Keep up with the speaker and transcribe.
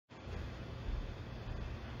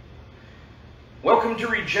Welcome to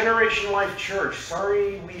Regeneration Life Church.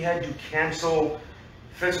 Sorry we had to cancel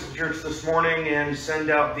physical church this morning and send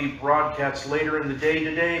out the broadcasts later in the day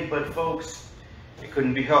today, but folks, it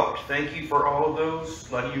couldn't be helped. Thank you for all of those.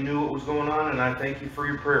 A lot of you knew what was going on, and I thank you for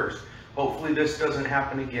your prayers. Hopefully this doesn't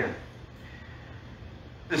happen again.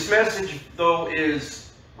 This message, though,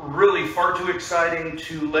 is really far too exciting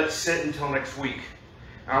to let sit until next week.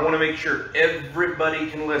 I want to make sure everybody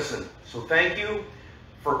can listen. So thank you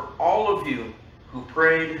for all of you who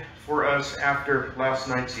prayed for us after last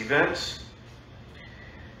night's events.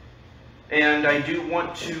 And I do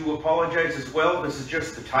want to apologize as well. This is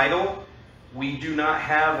just the title. We do not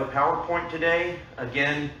have a PowerPoint today,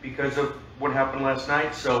 again, because of what happened last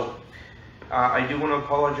night. So I do want to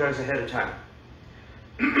apologize ahead of time.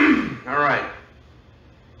 All right.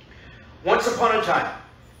 Once upon a time,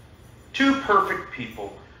 two perfect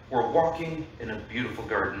people were walking in a beautiful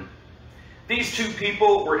garden. These two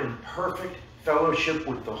people were in perfect fellowship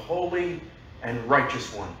with the Holy and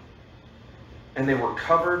Righteous One, and they were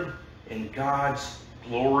covered in God's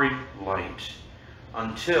glory light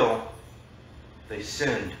until they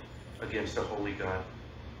sinned against a holy God.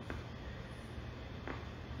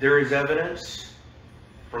 There is evidence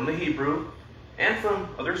from the Hebrew and from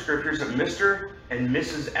other scriptures that Mr. and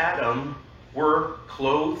Mrs. Adam were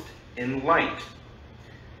clothed in light.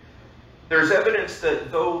 There's evidence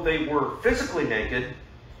that though they were physically naked,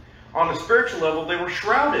 on a spiritual level, they were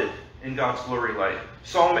shrouded in God's glory light.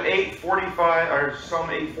 Psalm 8:45, or Psalm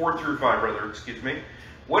 8:4-5, rather, excuse me.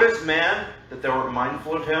 What is man that thou art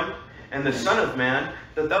mindful of him, and the Son of Man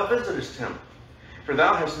that thou visitest him? For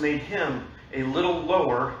thou hast made him a little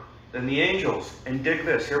lower than the angels. And dig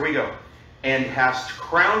this, here we go. And hast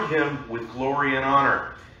crowned him with glory and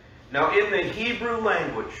honor. Now in the Hebrew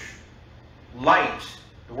language, light,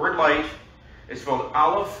 the word light, is spelled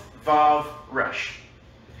Aleph, Vav, Resh.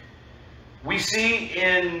 We see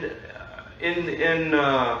in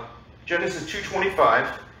Genesis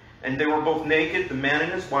 2:25, and they were both naked, the man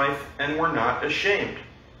and his wife, and were not ashamed.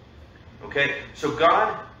 Okay, so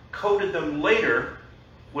God coated them later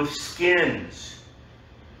with skins.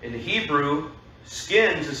 In the Hebrew,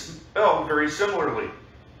 skins is spelled very similarly.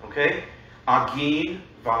 Okay, Agin,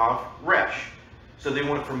 Vav, Resh. So they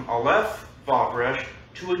went from Aleph, Vav, Resh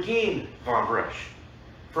to Agin, Vav, Resh.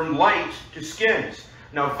 From light to skins.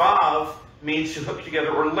 Now Vav means to hook together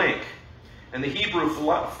or link. And the Hebrew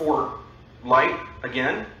for light,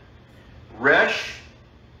 again, Resh,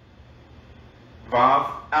 Vav,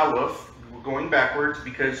 Aleph. We're going backwards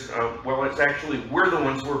because, well, it's actually, we're the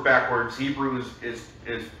ones who are backwards. Hebrew is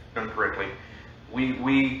done correctly.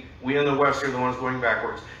 We in the West are the ones going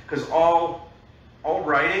backwards. Because all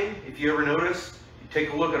writing, if you ever notice, you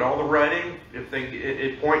take a look at all the writing,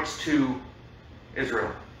 it points to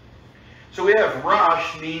Israel. So we have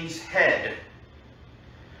Rosh means head.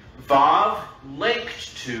 Vav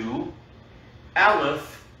linked to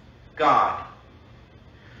Aleph, God.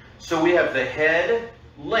 So we have the head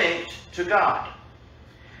linked to God.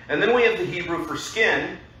 And then we have the Hebrew for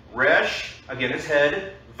skin. Resh, again is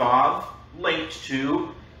head. Vav linked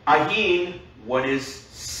to Ahin, what is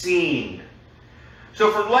seen. So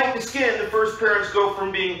from light to skin, the first parents go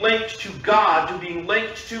from being linked to God to being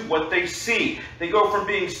linked to what they see. They go from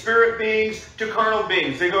being spirit beings to carnal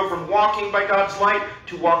beings. They go from walking by God's light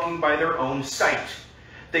to walking by their own sight.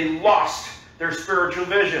 They lost their spiritual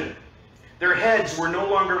vision. Their heads were no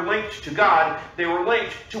longer linked to God. They were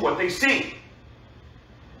linked to what they see.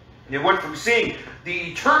 They went from seeing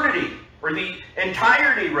the eternity, or the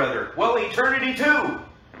entirety rather, well, eternity too.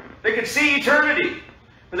 They could see eternity.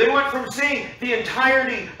 But they went from seeing the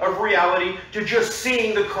entirety of reality to just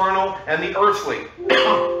seeing the carnal and the earthly.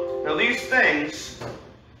 Now these things...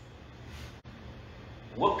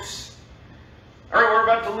 Whoops. Alright, we're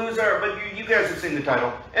about to lose our... But you guys have seen the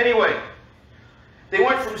title. Anyway, they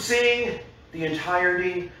went from seeing the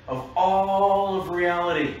entirety of all of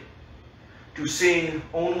reality to seeing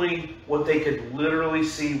only what they could literally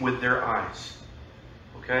see with their eyes.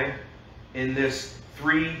 Okay? In this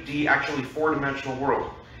 3D, actually 4-dimensional world.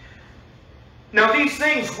 Now these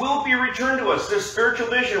things will be returned to us. This spiritual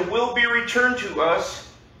vision will be returned to us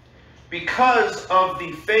because of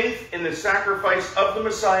the faith in the sacrifice of the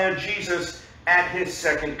Messiah, Jesus, at his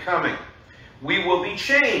second coming. We will be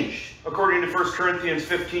changed, according to 1 Corinthians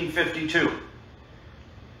 15:52.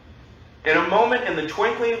 In a moment, in the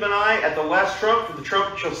twinkling of an eye, at the last trump, for the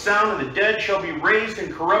trumpet shall sound, and the dead shall be raised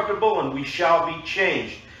incorruptible, and we shall be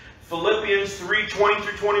changed. Philippians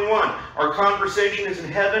 3:20-21. Our conversation is in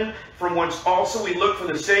heaven, from whence also we look for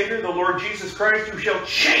the Savior, the Lord Jesus Christ, who shall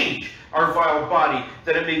change our vile body,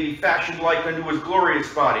 that it may be fashioned like unto his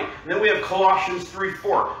glorious body. And then we have Colossians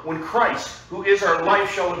 3:4. When Christ, who is our life,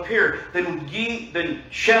 shall appear, then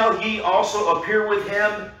shall ye also appear with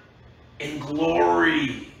him in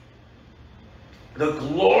glory. The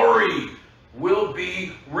glory will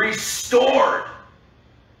be restored.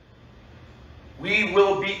 We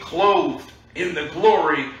will be clothed in the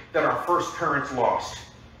glory that our first parents lost.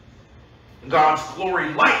 God's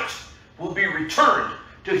glory light will be returned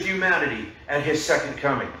to humanity at his second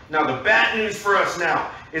coming. Now, the bad news for us now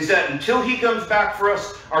is that until he comes back for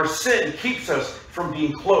us, our sin keeps us from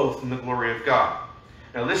being clothed in the glory of God.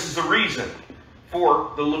 Now, this is the reason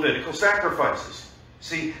for the Levitical sacrifices.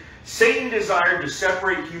 See, Satan desired to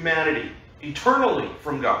separate humanity eternally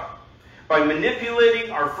from God by manipulating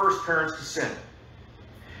our first parents to sin.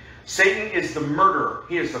 Satan is the murderer.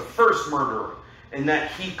 He is the first murderer in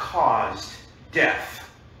that he caused death.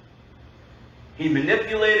 He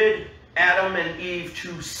manipulated Adam and Eve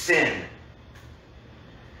to sin.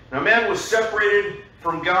 Now, man was separated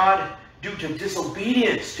from God due to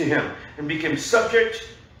disobedience to him and became subject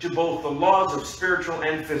to both the laws of spiritual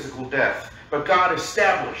and physical death. But God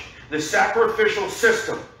established the sacrificial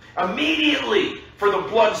system immediately for the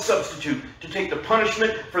blood substitute to take the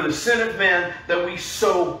punishment for the sin of man that we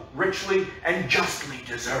so richly and justly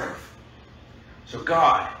deserve. So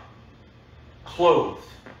God clothed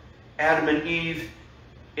Adam and Eve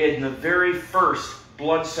in the very first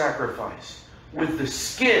blood sacrifice with the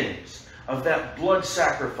skins of that blood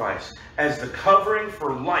sacrifice as the covering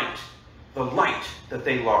for light, the light that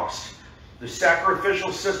they lost. The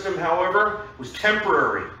sacrificial system, however, was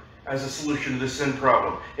temporary as a solution to the sin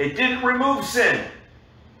problem. It didn't remove sin.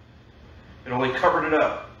 It only covered it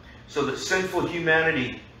up so that sinful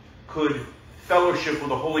humanity could fellowship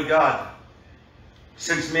with a holy God,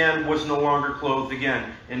 since man was no longer clothed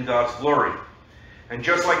again in God's glory. And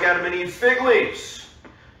just like Adam and Eve's fig leaves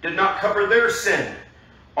did not cover their sin,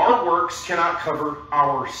 our works cannot cover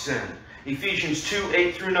our sin. Ephesians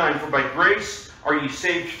 2:8-9, for by grace are ye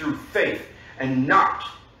saved through faith, and not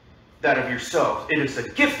that of yourselves. It is the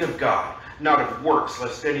gift of God, not of works,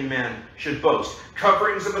 lest any man should boast.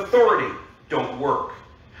 Coverings of authority don't work.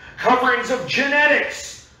 Coverings of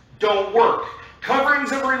genetics don't work.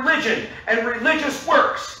 Coverings of religion and religious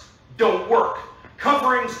works don't work.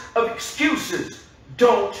 Coverings of excuses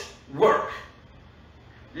don't work.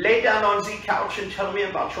 Lay down on the couch and tell me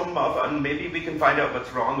about your mother, and maybe we can find out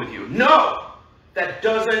what's wrong with you. No! That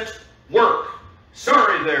doesn't work.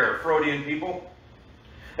 Sorry there, Freudian people.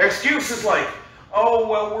 Excuses like, oh,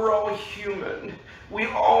 well, we're all human. We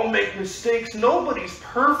all make mistakes. Nobody's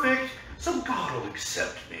perfect, so God will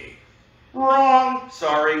accept me. Wrong.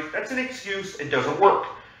 Sorry, that's an excuse. It doesn't work.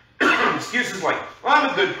 Excuses like, well, I'm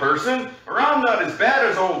a good person, or I'm not as bad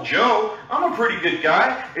as old Joe. I'm a pretty good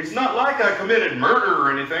guy. It's not like I committed murder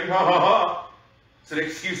or anything. Ha ha ha. It's an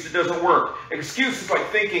excuse that doesn't work. Excuses like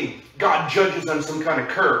thinking God judges on some kind of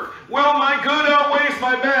curve. Well, my good outweighs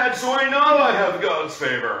my bad, so I know I have God's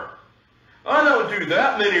favor. I don't do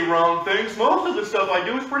that many wrong things. Most of the stuff I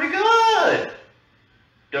do is pretty good.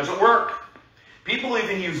 Doesn't work. People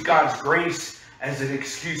even use God's grace as an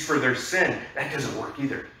excuse for their sin. That doesn't work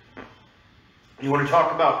either. You want to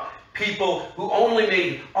talk about people who only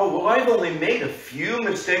made, oh, well, I've only made a few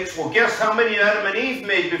mistakes. Well, guess how many Adam and Eve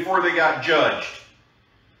made before they got judged?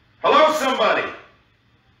 Hello, somebody.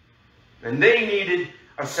 And they needed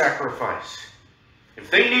a sacrifice. If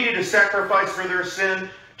they needed a sacrifice for their sin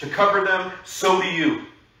to cover them, so do you.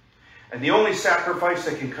 And the only sacrifice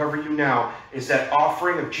that can cover you now is that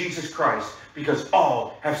offering of Jesus Christ, because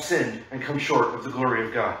all have sinned and come short of the glory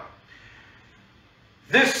of God.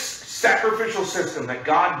 This sacrificial system that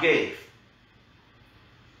God gave,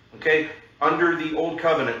 okay, under the Old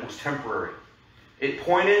Covenant was temporary. It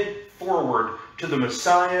pointed forward to the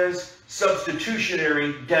Messiah's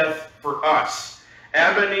substitutionary death for us.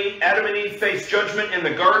 Adam and Eve faced judgment in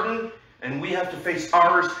the garden, and we have to face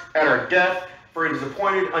ours at our death. For it is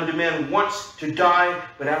appointed unto man once to die,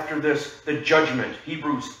 but after this, the judgment.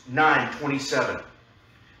 Hebrews 9:27.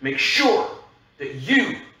 Make sure that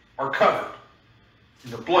you are covered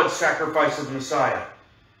in the blood sacrifice of the Messiah.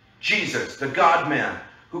 Jesus, the God-man,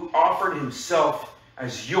 who offered himself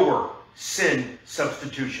as your sin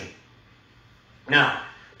substitution. Now,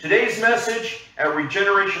 today's message at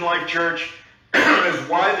Regeneration Life Church is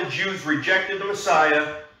why the Jews rejected the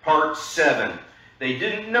Messiah, part 7. They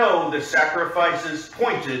didn't know the sacrifices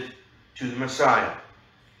pointed to the Messiah.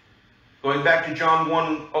 Going back to John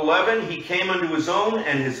 1:11, he came unto his own,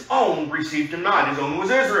 and his own received him not. His own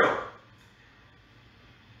was Israel.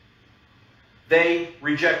 They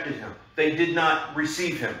rejected him. They did not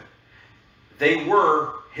receive him. They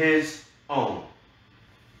were his own.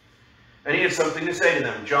 And he had something to say to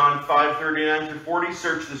them. John 5:39-40,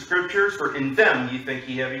 search the scriptures, for in them ye think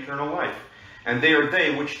ye have eternal life. And they are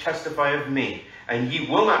they which testify of me. And ye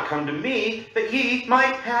will not come to me, that ye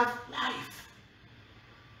might have life.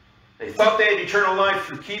 They thought they had eternal life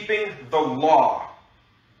through keeping the law.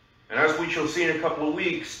 And as we shall see in a couple of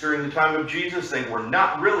weeks, during the time of Jesus, they were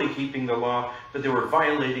not really keeping the law, but they were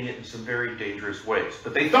violating it in some very dangerous ways.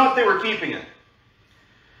 But they thought they were keeping it.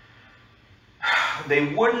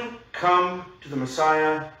 They wouldn't come to the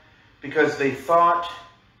Messiah because they thought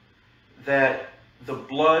that the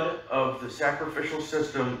blood of the sacrificial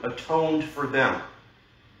system atoned for them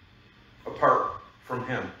apart from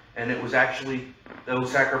him. And it was actually those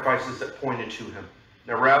sacrifices that pointed to him.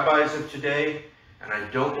 The rabbis of today, and I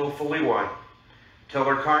don't know fully why, tell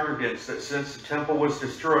their congregants that since the temple was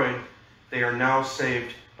destroyed, they are now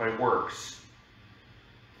saved by works.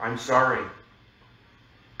 I'm sorry.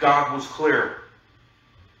 God was clear.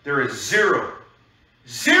 There is zero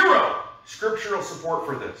scriptural support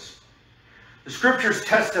for this. The scriptures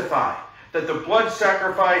testify that the blood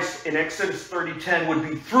sacrifice in Exodus 30:10 would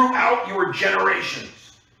be throughout your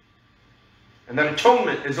generations. And that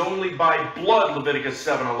atonement is only by blood, Leviticus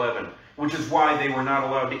 7:11, which is why they were not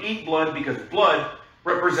allowed to eat blood, because blood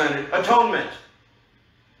represented atonement.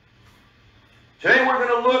 Today we're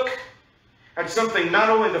going to look at something not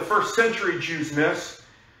only the first century Jews miss,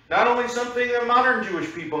 not only something that modern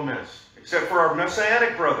Jewish people miss, except for our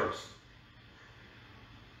Messianic brothers.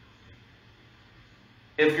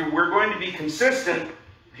 If we're going to be consistent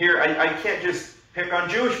here, I can't just pick on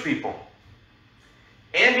Jewish people.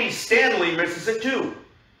 Andy Stanley misses it too,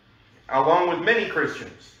 along with many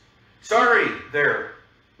Christians. Sorry there,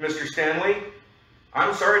 Mr. Stanley.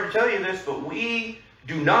 I'm sorry to tell you this, but we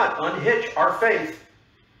do not unhitch our faith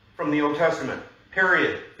from the Old Testament.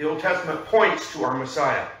 Period. The Old Testament points to our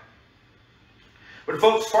Messiah. But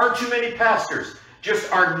folks, far too many pastors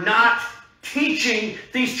just are not teaching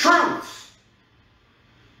these truths.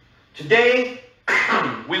 Today,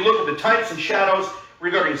 we look at the types and shadows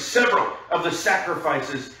regarding several of the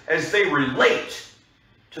sacrifices as they relate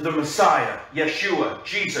to the Messiah, Yeshua,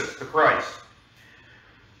 Jesus the Christ.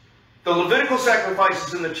 The Levitical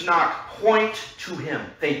sacrifices in the Tanakh point to him.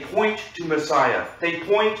 They point to Messiah. They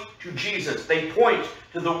point to Jesus. They point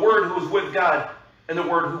to the Word who was with God and the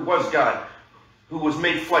Word who was God, who was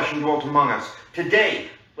made flesh and dwelt among us. Today,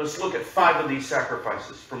 let's look at 5 of these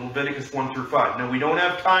sacrifices from Leviticus 1-5. Now, we don't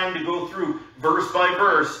have time to go through verse by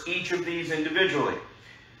verse each of these individually.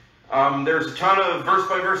 There's a ton of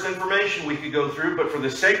verse-by-verse information we could go through, but for the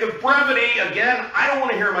sake of brevity, again, I don't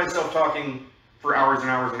want to hear myself talking for hours and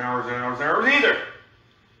hours and hours and hours and hours either.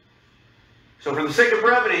 So for the sake of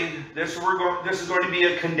brevity, this is going to be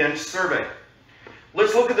a condensed survey.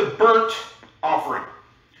 Let's look at the burnt offering.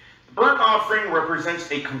 The burnt offering represents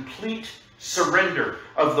a complete surrender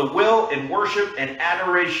of the will and worship and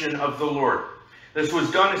adoration of the Lord. This was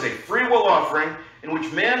done as a free will offering in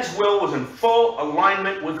which man's will was in full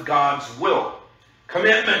alignment with God's will.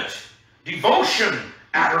 Commitment, devotion,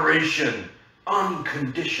 adoration,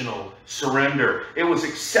 unconditional surrender. It was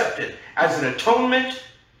accepted as an atonement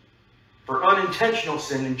for unintentional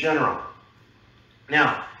sin in general.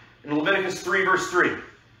 Now, in Leviticus 3 verse 3,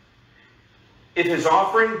 if his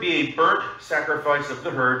offering be a burnt sacrifice of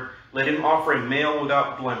the herd, let him offer a male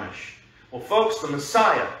without blemish. Well, folks, the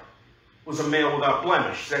Messiah was a male without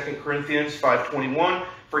blemish. 2 Corinthians 5:21,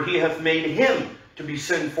 for he hath made him to be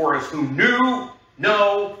sin for us who knew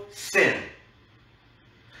no sin.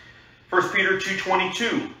 1 Peter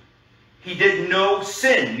 2:22, he did no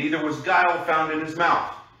sin, neither was guile found in his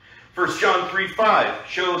mouth. 1 John 3:5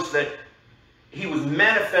 shows that he was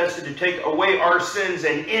manifested to take away our sins,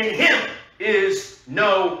 and in him is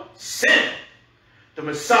no sin. The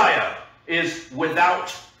Messiah is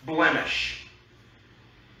without blemish.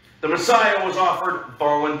 The Messiah was offered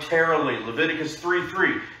voluntarily. Leviticus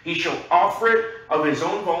 3:3. He shall offer it of his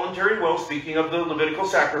own voluntary will, speaking of the Levitical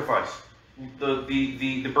sacrifice,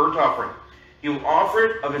 the burnt offering. He will offer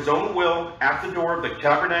it of his own will at the door of the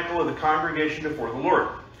tabernacle of the congregation before the Lord.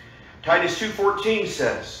 Titus 2:14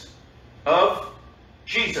 says, of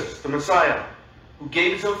Jesus, the Messiah, who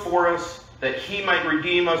gave himself for us, that he might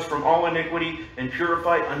redeem us from all iniquity and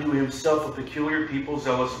purify unto himself a peculiar people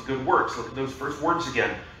zealous of good works. Look at those first words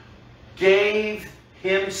again. Gave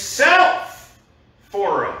himself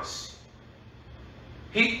for us.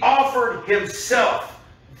 He offered himself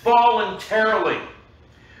voluntarily.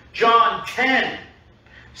 John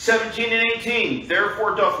 10:17-18.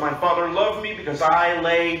 Therefore doth my Father love me, because I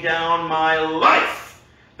lay down my life,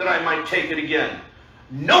 that I might take it again.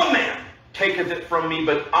 No man taketh it from me,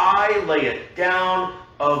 but I lay it down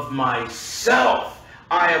of myself.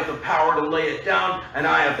 I have the power to lay it down, and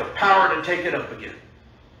I have the power to take it up again.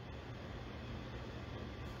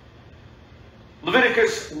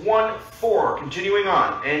 Leviticus 1:4, continuing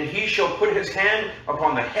on. And he shall put his hand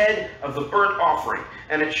upon the head of the burnt offering,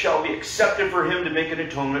 and it shall be accepted for him to make an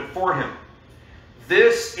atonement for him.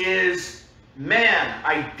 This is man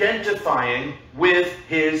identifying with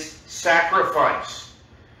his sacrifice.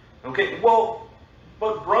 Okay, well,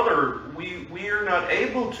 but brother, we are not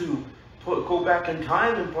able to go back in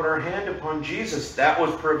time and put our hand upon Jesus. That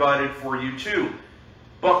was provided for you too.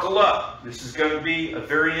 Buckle up. This is going to be a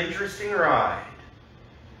very interesting ride.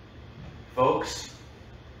 Folks,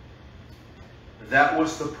 that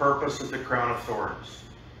was the purpose of the crown of thorns.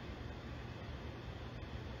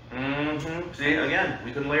 See, again,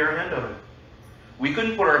 we couldn't lay our hand on it. We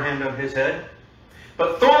couldn't put our hand on his head.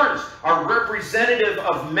 But thorns are representative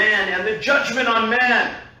of man and the judgment on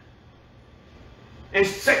man. In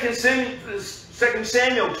 2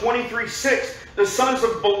 Samuel 23:6, the sons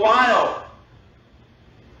of Belial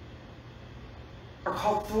are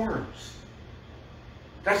called thorns.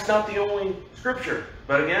 That's not the only scripture.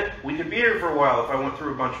 But again, we could be here for a while if I went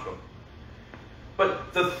through a bunch of them.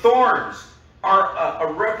 But the thorns are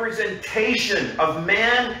a representation of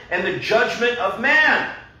man and the judgment of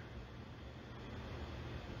man.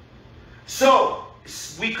 So,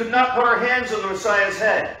 we could not put our hands on the Messiah's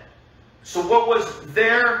head. So what was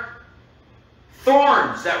there?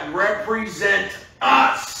 Thorns that represent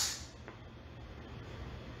us.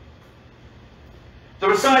 The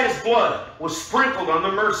Messiah's blood was sprinkled on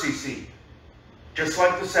the mercy seat, just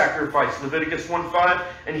like the sacrifice. Leviticus 1:5,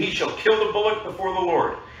 and he shall kill the bullock before the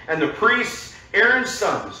Lord. And the priests, Aaron's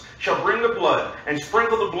sons, shall bring the blood, and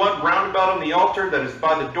sprinkle the blood round about on the altar that is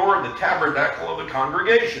by the door of the tabernacle of the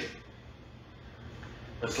congregation.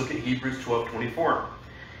 Let's look at Hebrews 12:24.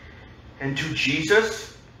 And to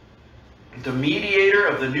Jesus, the mediator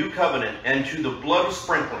of the new covenant, and to the blood of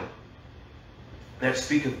sprinkling, that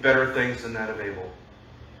speaketh better things than that of Abel.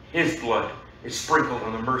 His blood is sprinkled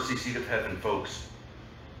on the mercy seat of heaven, folks.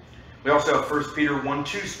 We also have 1 Peter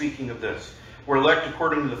 1:2 speaking of this. We're elect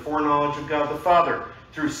according to the foreknowledge of God the Father,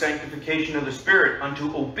 through sanctification of the Spirit,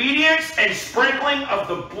 unto obedience and sprinkling of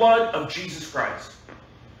the blood of Jesus Christ.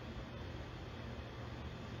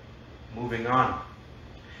 Moving on.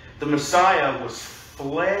 The Messiah was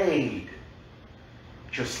flayed,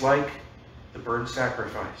 just like the burnt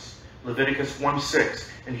sacrifice. Leviticus 1:6,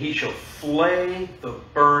 and he shall flay the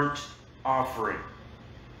burnt offering.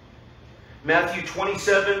 Matthew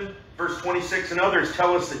 27, verse 26 and others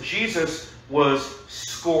tell us that Jesus was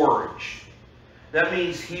scourged. That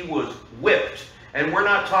means he was whipped. And we're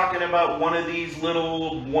not talking about one of these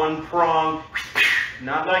little one-prong,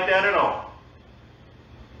 not like that at all.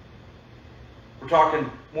 We're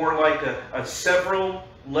talking more like a several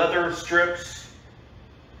leather strips.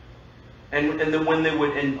 And then when they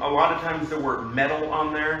would, and a lot of times there were metal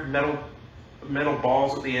on there, metal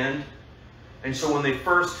balls at the end. And so when they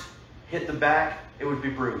first hit the back, it would be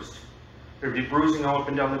bruised. There'd be bruising all up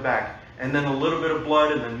and down the back. And then a little bit of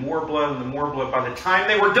blood, and then more blood, and then more blood. By the time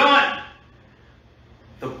they were done,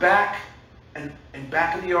 the back and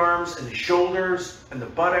back of the arms and the shoulders and the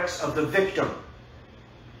buttocks of the victim,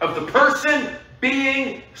 of the person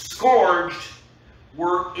being scourged,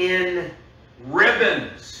 were in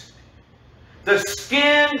ribbons. The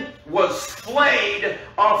skin was flayed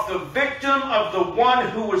off the victim of the one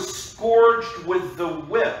who was scourged with the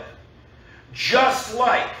whip. Just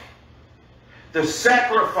like the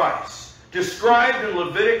sacrifice described in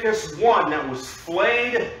Leviticus 1 that was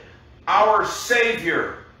flayed, our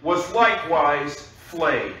Savior was likewise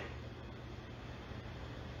flayed.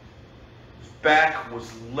 His back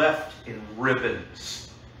was left in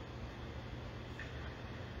ribbons.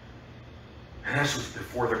 And this was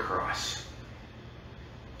before the cross.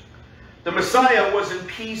 The Messiah was in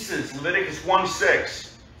pieces. Leviticus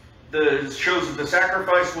 1:6 shows that the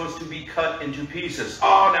sacrifice was to be cut into pieces.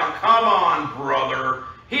 Oh, now come on, brother.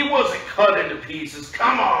 He wasn't cut into pieces.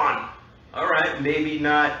 Come on. All right, maybe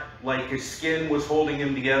not like his skin was holding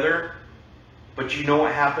him together. But you know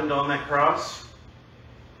what happened on that cross?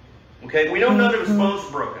 Okay, we know none of his bones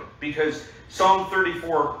were broken because Psalm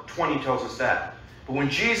 34:20 tells us that. But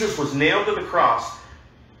when Jesus was nailed to the cross,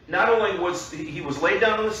 not only was he was laid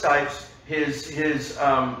down on the stipes,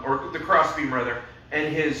 or the crossbeam rather, and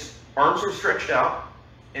his arms were stretched out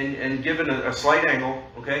and given a slight angle,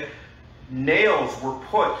 okay? Nails were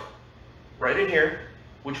put right in here,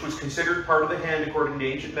 which was considered part of the hand according to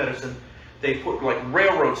ancient medicine. They put like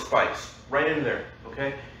railroad spikes right in there,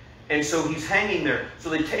 okay? And so he's hanging there. So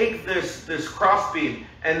they take this crossbeam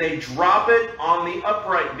and they drop it on the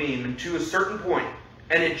upright beam and to a certain point.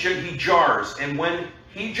 And he jars. And when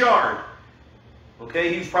he jarred,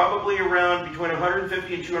 okay, he's probably around between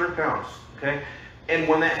 150 and 200 pounds. Okay? And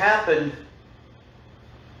when that happened,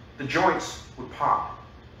 the joints would pop.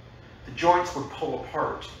 The joints would pull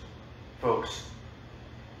apart, folks.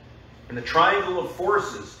 And the triangle of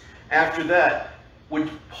forces after that would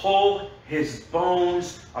pull his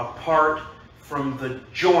bones apart from the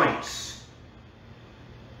joints.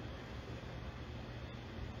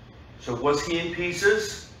 So was he in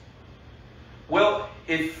pieces? Well,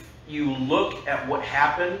 if you look at what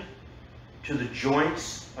happened to the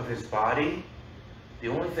joints of his body, the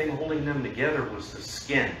only thing holding them together was the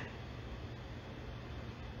skin.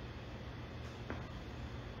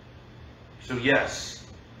 So yes,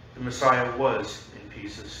 the Messiah was in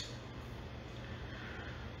pieces.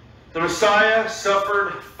 The Messiah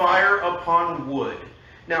suffered fire upon wood.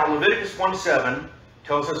 Now, Leviticus 1:7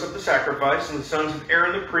 tells us of the sacrifice, and the sons of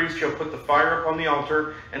Aaron the priest shall put the fire upon the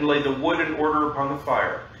altar and lay the wood in order upon the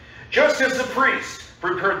fire. Just as the priest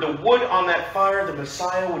prepared the wood on that fire, the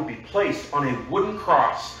Messiah would be placed on a wooden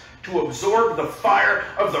cross to absorb the fire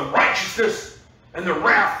of the righteousness and the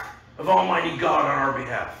wrath of Almighty God on our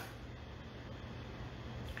behalf.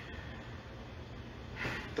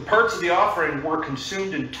 The parts of the offering were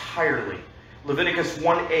consumed entirely. Leviticus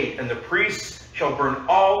 1:8, and the priests shall burn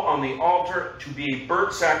all on the altar to be a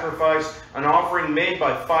burnt sacrifice, an offering made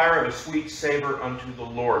by fire of a sweet savor unto the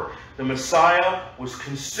Lord. The Messiah was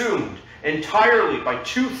consumed entirely by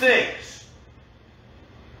two things: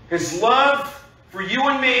 his love for you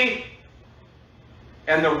and me,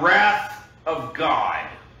 and the wrath of God.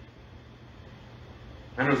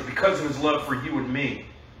 And it was because of his love for you and me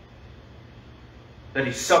that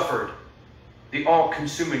he suffered the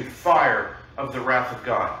all-consuming fire of the wrath of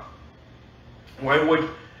God. Why would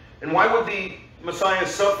the Messiah's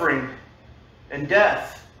suffering and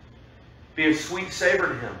death be a sweet savor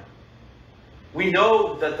to him? We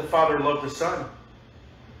know that the Father loved the Son.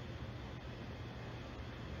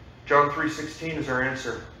 John 3:16 is our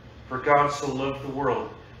answer. For God so loved the world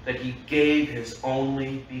that he gave his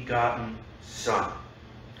only begotten Son.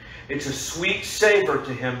 It's a sweet savor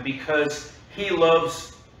to him because he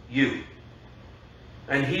loves you.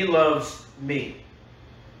 And he loves me.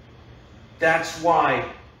 That's why,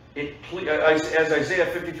 as Isaiah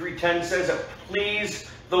 53:10 says, it pleased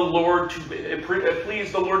the Lord to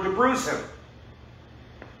bruise him.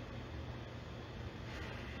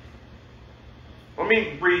 Let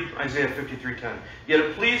me read Isaiah 53:10. Yet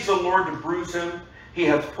it pleased the Lord to bruise him. He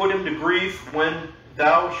hath put him to grief. When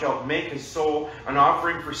thou shalt make his soul an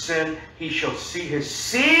offering for sin, he shall see his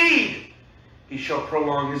seed. He shall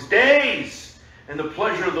prolong his days, and the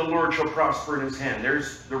pleasure of the Lord shall prosper in his hand.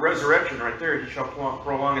 There's the resurrection right there. He shall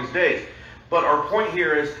prolong his days. But our point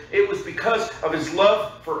here is, it was because of his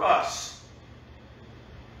love for us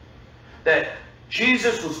that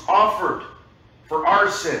Jesus was offered for our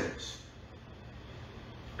sins.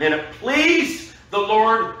 And it pleased the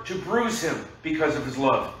Lord to bruise him because of his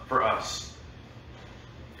love for us.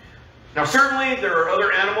 Now, certainly there are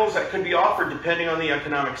other animals that could be offered depending on the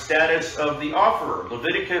economic status of the offerer.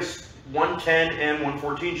 Leviticus 1:10 and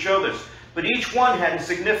 1:14 show this. But each one had a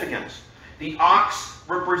significance. The ox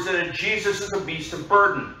represented Jesus as a beast of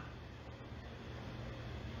burden.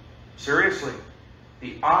 Seriously.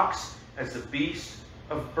 The ox as the beast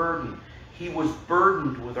of burden. He was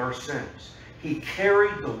burdened with our sins. He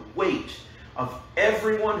carried the weight of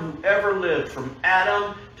everyone who ever lived, from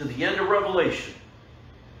Adam to the end of Revelation,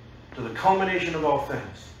 to the culmination of all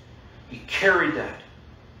things. He carried that.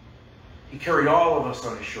 He carried all of us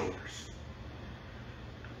on his shoulders.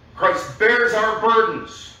 Christ bears our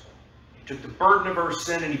burdens. He took the burden of our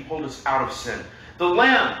sin and he pulled us out of sin. The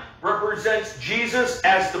lamb represents Jesus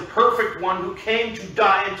as the perfect one who came to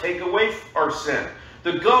die and take away our sin.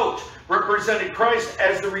 The goat represented Christ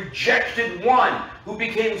as the rejected one who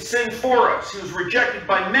became sin for us. He was rejected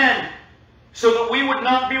by men so that we would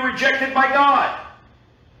not be rejected by God.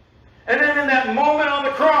 And then in that moment on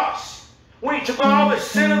the cross, when he took all the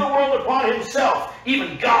sin of the world upon himself,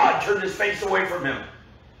 even God turned his face away from him.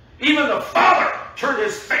 Even the Father turned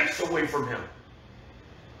his face away from him.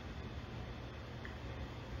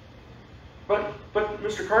 But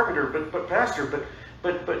Mr. Carpenter, but Pastor,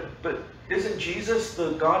 but isn't Jesus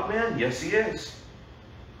the God-man? Yes, he is.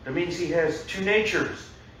 That means he has two natures.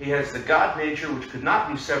 He has the God nature, which could not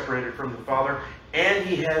be separated from the Father, and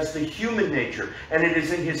he has the human nature. And it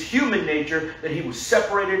is in his human nature that he was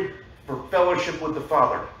separated for fellowship with the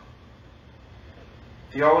Father.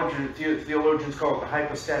 Theologians call it the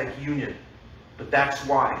hypostatic union But that's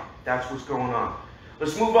why. That's what's going on.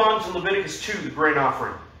 Let's move on to Leviticus 2, the grain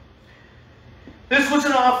offering. This was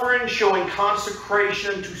an offering showing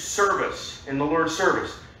consecration to service, in the Lord's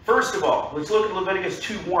service. First of all, let's look at Leviticus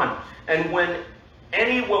 2:1. And when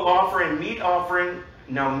any will offer a meat offering,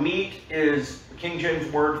 now meat is the King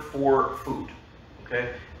James word for food.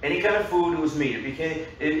 Okay? Any kind of food was meat.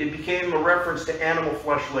 It became a reference to animal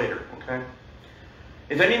flesh later. Okay?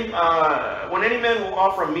 When any man will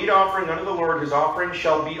offer a meat offering unto the Lord, his offering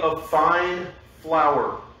shall be of fine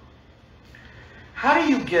flour. How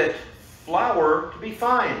do you get flour to be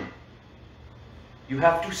fine? You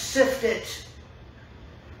have to sift it.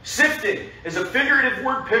 Sifting is a figurative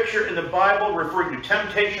word picture in the Bible referring to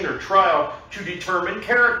temptation or trial to determine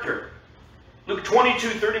character. Luke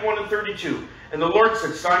 22:31 and 32. And the Lord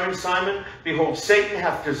said, Simon, Simon, behold, Satan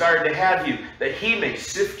hath desired to have you, that he may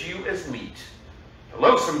sift you as wheat.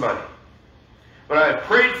 Hello, somebody. But I have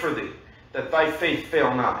prayed for thee, that thy faith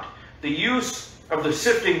fail not. The use of the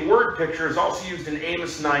sifting word picture is also used in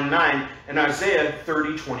Amos 9:9 and Isaiah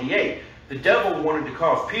 30:28. The devil wanted to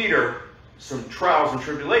cause Peter some trials and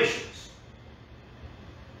tribulations.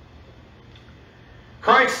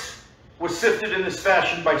 Christ was sifted in this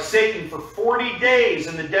fashion by Satan for 40 days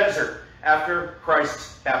in the desert after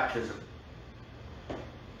Christ's baptism.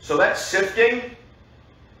 So that sifting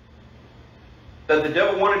that the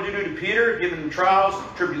devil wanted to do to Peter, giving him trials,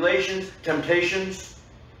 tribulations, temptations,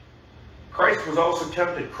 Christ was also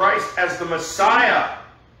tempted. Christ, as the Messiah,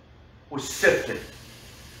 was sifted.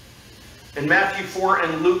 In Matthew 4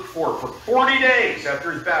 and Luke 4, for 40 days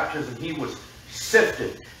after his baptism, he was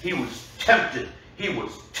sifted. He was tempted. He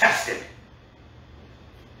was tested.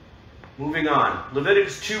 Moving on.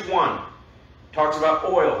 Leviticus 2:1 talks about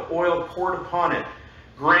oil. Oil poured upon it.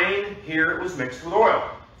 Grain, here it was mixed with oil.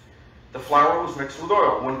 The flour was mixed with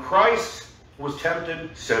oil. When Christ was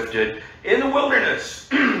tempted, sifted, in the wilderness,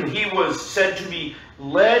 he was said to be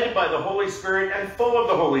led by the Holy Spirit and full of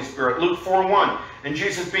the Holy Spirit. Luke 4:1. And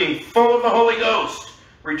Jesus, being full of the Holy Ghost,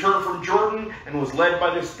 returned from Jordan and was led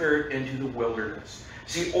by the Spirit into the wilderness.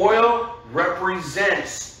 See, oil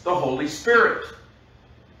represents the Holy Spirit.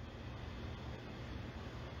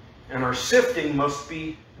 And our sifting must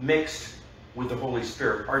be mixed with the Holy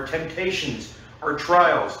Spirit. Our temptations, our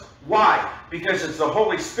trials. Why? Because it's the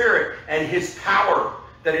Holy Spirit and His power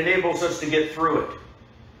that enables us to get through it.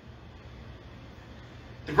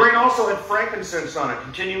 The grain also had frankincense on it,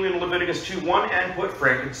 continuing in Leviticus 2:1, and put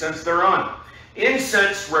frankincense thereon.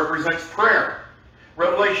 Incense represents prayer.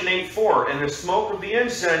 Revelation 8:4, and the smoke of the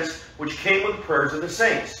incense which came with the prayers of the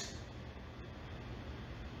saints.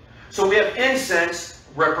 So we have incense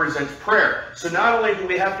represents prayer. So not only do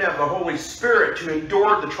we have to have the Holy Spirit to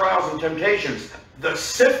endure the trials and temptations, the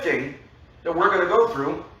sifting that we're going to go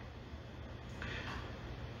through,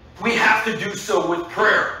 we have to do so with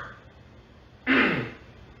prayer.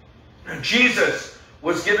 Jesus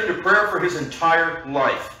was given to prayer for his entire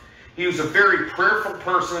life. He was a very prayerful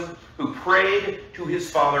person who prayed to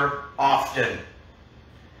his Father often.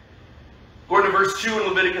 Going to verse 2 in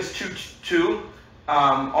Leviticus 2:2,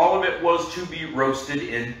 all of it was to be roasted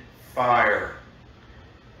in fire.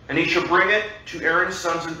 And he shall bring it to Aaron's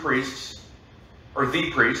sons and priests, or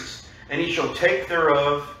the priests, and he shall take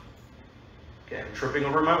thereof. Okay, I'm tripping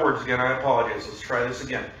over my words again, I apologize. Let's try this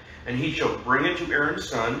again. And he shall bring it to Aaron's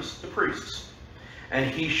sons, the priests,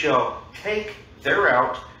 and he shall take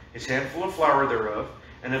thereout his handful of flour thereof,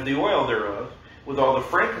 and of the oil thereof, with all the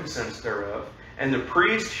frankincense thereof, and the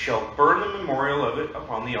priest shall burn the memorial of it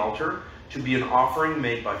upon the altar, to be an offering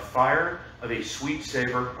made by fire of a sweet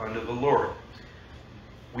savor unto the Lord.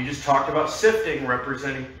 We just talked about sifting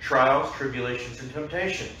representing trials, tribulations, and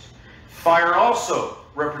temptations. Fire also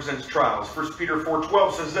represents trials. 1 Peter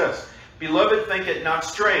 4:12 says this, Beloved, think it not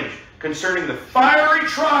strange concerning the fiery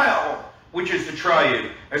trial which is to try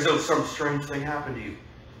you, as though some strange thing happened to you.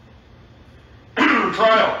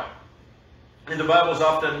 Trial in the Bible is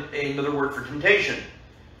often another word for temptation,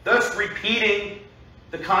 thus repeating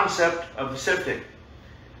the concept of the sifting.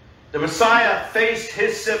 The Messiah faced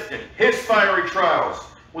his sifting, his fiery trials,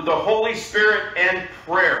 with the Holy Spirit and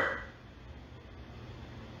prayer.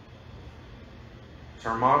 It's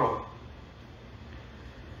our model.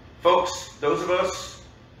 Folks, those of us,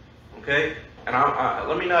 okay, and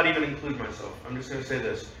let me not even include myself. I'm just going to say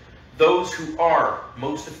this. Those who are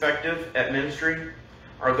most effective at ministry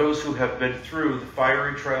are those who have been through the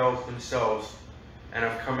fiery trials themselves and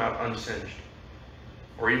have come out unsinged.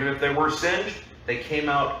 Or even if they were singed, they came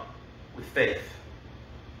out with faith.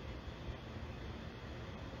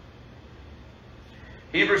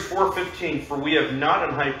 Hebrews 4:15, For we have not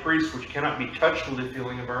an high priest which cannot be touched with the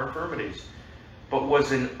feeling of our infirmities, but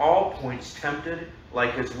was in all points tempted,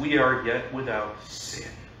 like as we are, yet without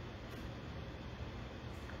sin.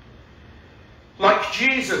 Like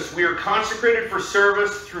Jesus, we are consecrated for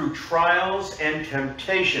service through trials and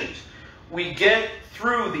temptations. We get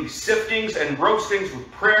through these siftings and roastings with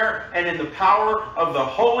prayer and in the power of the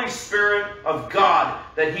Holy Spirit of God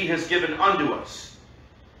that He has given unto us.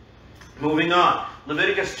 Moving on,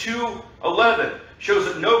 Leviticus 2:11 shows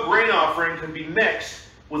that no grain offering can be mixed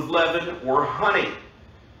with leaven or honey.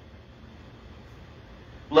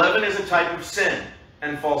 Leaven is a type of sin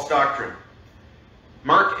and false doctrine.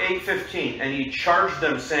 Mark 8:15, and He charged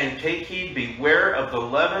them, saying, take heed, beware of the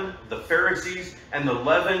leaven of the Pharisees and the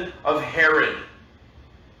leaven of Herod.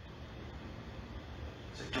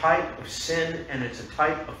 It's a type of sin and it's a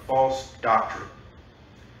type of false doctrine.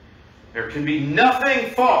 There can be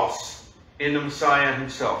nothing false in the Messiah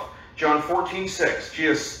Himself. John 14:6,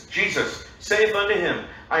 Jesus saith unto him,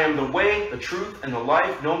 I am the way, the truth, and the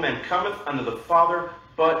life. No man cometh unto the Father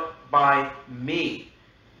but by me.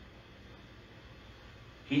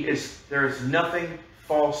 There is nothing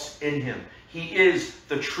false in Him. He is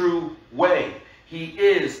the true way. He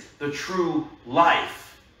is the true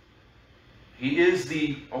life. He is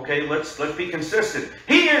the, okay, let's be consistent.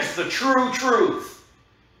 He is the true truth.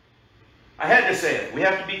 I had to say it. We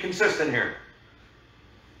have to be consistent here.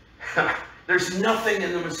 There's nothing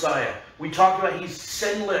in the Messiah. We talked about He's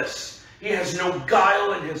sinless. He has no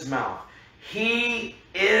guile in His mouth. He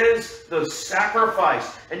is the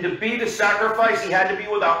sacrifice. And to be the sacrifice, He had to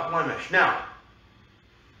be without blemish. Now,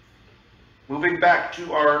 moving back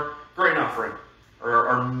to our grain offering, or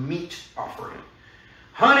our meat offering.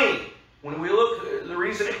 Honey, when we look, the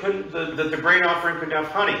reason that the grain offering couldn't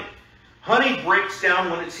have honey. Honey breaks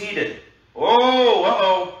down when it's heated.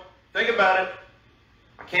 Oh, think about it.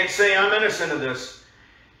 I can't say I'm innocent of this.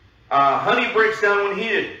 Honey breaks down when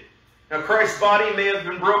heated. Now, Christ's body may have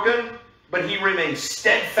been broken, but He remained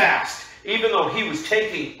steadfast. Even though He was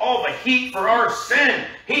taking all the heat for our sin,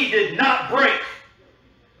 He did not break.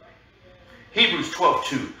 Hebrews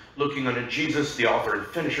 12:2, looking unto Jesus, the author and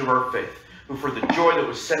finisher of our faith, who for the joy that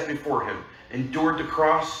was set before Him endured the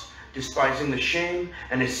cross, despising the shame,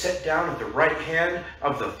 and is set down at the right hand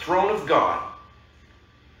of the throne of God.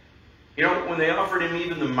 You know, when they offered Him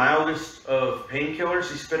even the mildest of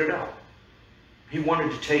painkillers, He spit it out. He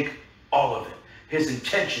wanted to take all of it. His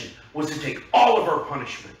intention was to take all of our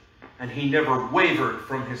punishment, and He never wavered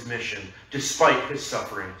from His mission, despite His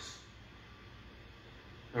sufferings.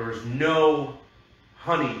 There was no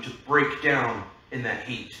honey to break down in that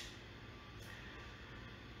heat.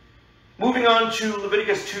 Moving on to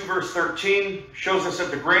Leviticus 2 verse 13, shows us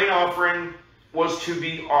that the grain offering was to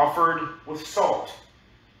be offered with salt.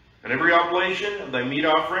 And every oblation of thy meat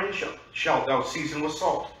offering shalt thou season with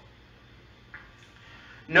salt.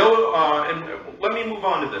 No, and let me move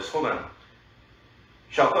on to this. Hold on.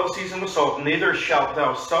 Shalt thou season with salt, neither shalt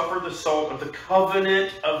thou suffer the salt of the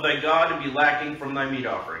covenant of thy God to be lacking from thy meat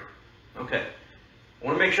offering. Okay. I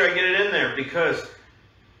want to make sure I get it in there, because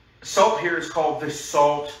salt here is called the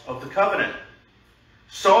salt of the covenant.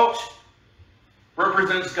 Salt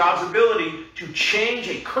represents God's ability to change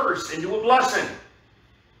a curse into a blessing.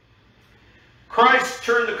 Christ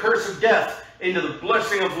turned the curse of death into the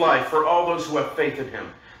blessing of life for all those who have faith in Him.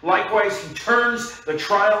 Likewise, He turns the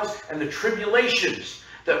trials and the tribulations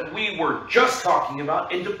that we were just talking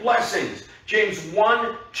about into blessings. James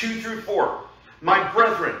 1:2-4. My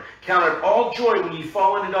brethren, count it all joy when ye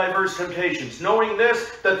fall into diverse temptations, knowing this,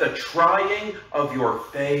 that the trying of your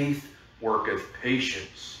faith worketh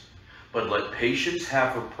patience. But let patience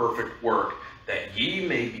have her perfect work, that ye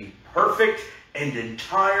may be perfect and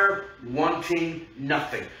entire, wanting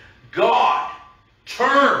nothing. God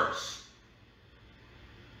turns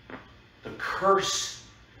the curse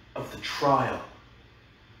of the trial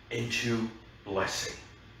into blessing.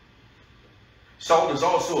 Salt is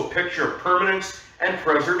also a picture of permanence and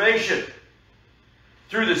preservation.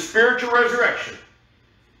 Through the spiritual resurrection,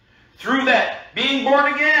 through that being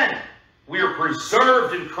born again, we are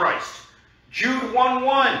preserved in Christ. Jude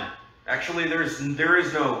 1:1. Actually, there is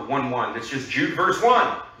no 1:1. It's just Jude verse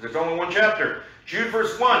 1. There's only one chapter. Jude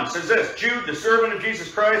verse 1 says this: Jude, the servant of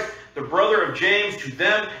Jesus Christ, the brother of James, to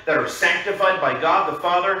them that are sanctified by God the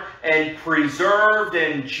Father and preserved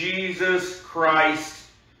in Jesus Christ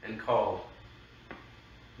and called.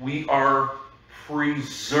 We are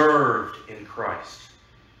preserved in Christ.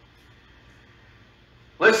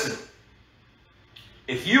 Listen,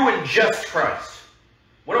 if you ingest Christ,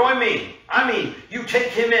 what do I mean? I mean, you take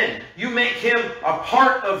Him in. You make Him a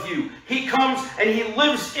part of you. He comes and He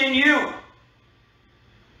lives in you.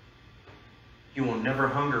 You will never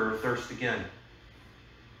hunger or thirst again.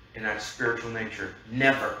 in that spiritual nature.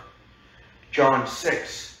 Never. John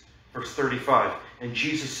 6, verse 35. And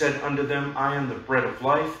Jesus said unto them, I am the bread of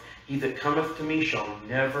life. He that cometh to me shall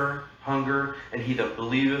never hunger, and he that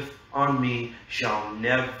believeth on me shall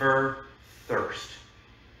never thirst.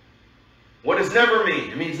 What does never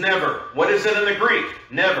mean? It means never. What is it in the Greek?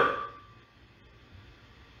 Never.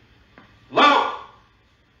 Hello?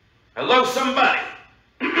 Hello, somebody.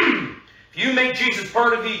 If you make Jesus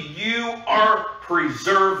part of you, you are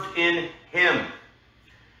preserved in Him.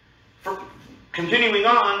 Continuing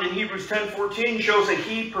on, in Hebrews 10:14 shows that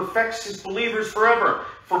He perfects His believers forever.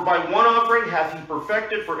 For by one offering hath He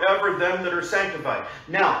perfected forever them that are sanctified.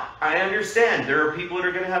 Now, I understand there are people that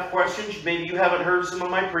are going to have questions. Maybe you haven't heard some of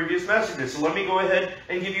my previous messages. So let me go ahead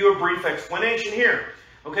and give you a brief explanation here.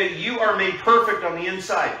 Okay, you are made perfect on the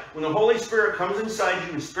inside. When the Holy Spirit comes inside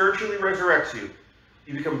you and spiritually resurrects you,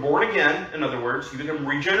 you become born again, in other words. You become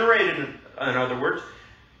regenerated, in other words.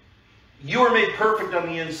 You are made perfect on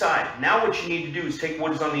the inside. Now what you need to do is take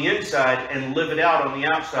what is on the inside and live it out on the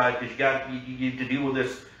outside, because you need to deal with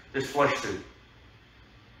this flesh suit.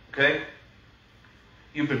 Okay?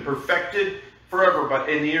 You've been perfected forever, but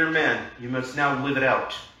in the inner man, you must now live it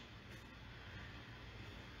out.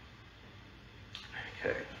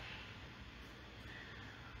 Okay.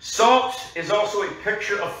 Salt is also a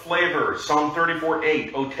picture of flavor. Psalm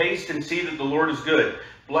 34:8. O taste and see that the Lord is good.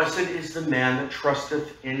 Blessed is the man that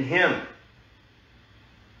trusteth in Him.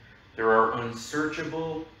 There are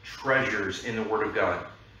unsearchable treasures in the Word of God.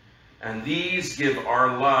 And these give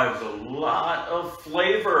our lives a lot of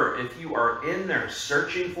flavor. If you are in there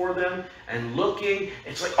searching for them and looking,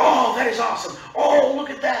 it's like, oh, that is awesome. Oh, look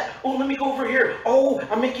at that. Oh, let me go over here. Oh,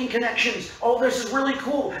 I'm making connections. Oh, this is really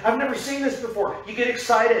cool. I've never seen this before. You get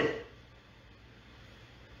excited.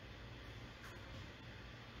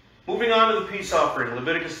 Moving on to the peace offering,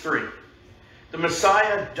 Leviticus 3. The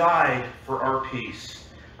Messiah died for our peace.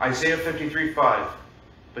 Isaiah 53:5.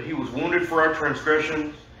 But He was wounded for our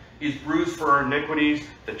transgressions. He is bruised for our iniquities.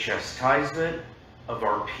 The chastisement of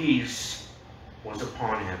our peace was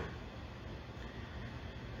upon Him.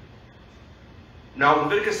 Now,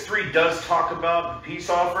 Leviticus 3 does talk about the peace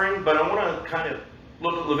offering, but I want to kind of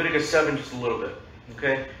look at Leviticus 7 just a little bit.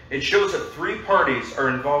 Okay? It shows that three parties are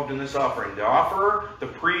involved in this offering. The offerer, the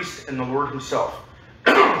priest, and the Lord Himself.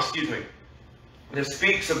 Excuse me. This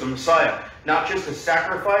speaks of the Messiah, not just as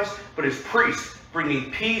sacrifice, but as priest,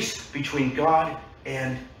 bringing peace between God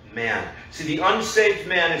and man. See, the unsaved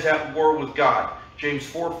man is at war with God. James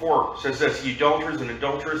 4:4 says this, Ye adulterers and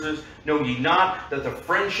adulteresses, know ye not that the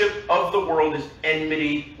friendship of the world is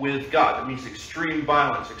enmity with God. That means extreme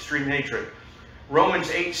violence, extreme hatred. Romans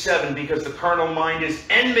 8:7, because the carnal mind is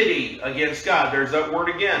enmity against God. There's that word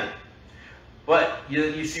again. But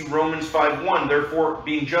you see Romans 5:1, therefore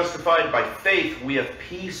being justified by faith, we have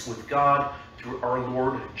peace with God through our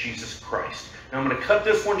Lord Jesus Christ. Now I'm going to cut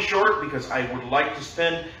this one short because I would like to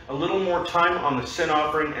spend a little more time on the sin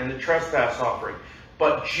offering and the trespass offering.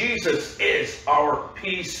 But Jesus is our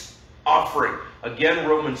peace offering. Again,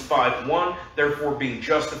 Romans 5:1, therefore being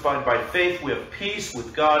justified by faith, we have peace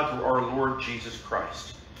with God through our Lord Jesus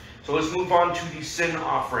Christ. So let's move on to the sin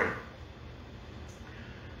offering.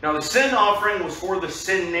 Now the sin offering was for the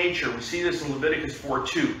sin nature. We see this in Leviticus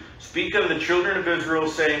 4:2. Speak unto the children of Israel,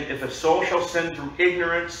 saying, if a soul shall sin through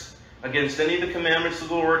ignorance against any of the commandments of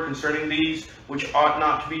the Lord concerning these which ought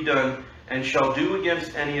not to be done, and shall do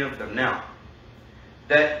against any of them. Now,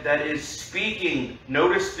 that is speaking,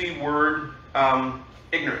 notice the word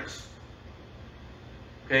ignorance.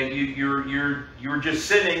 Okay, you're just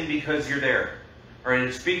sinning because you're there. All right,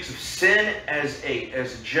 it speaks of sin as a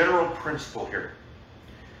general principle here.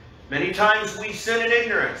 Many times we sin in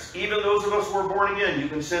ignorance. Even those of us who are born again, you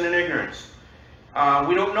can sin in ignorance.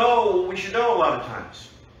 We don't know what we should know a lot of times.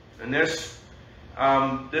 And this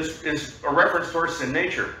is a reference to our sin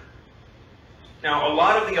nature. Now, a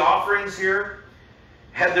lot of the offerings here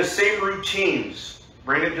had the same routines.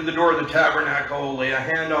 Bring it to the door of the tabernacle, lay a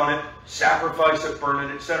hand on it, sacrifice it, burn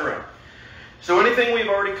it, etc. So anything we've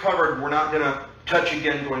already covered, we're not going to touch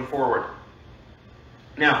again going forward.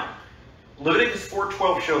 Now, Leviticus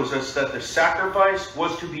 4:12 shows us that the sacrifice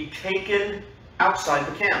was to be taken outside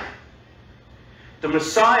the camp. The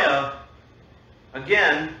Messiah,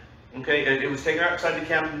 again, okay, it was taken outside the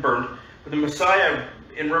camp and burned, but the Messiah,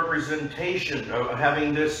 in representation of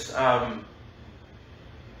having this,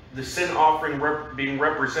 the sin offering being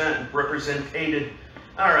represented.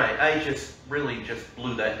 All right, I just really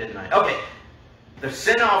blew that, didn't I? Okay, the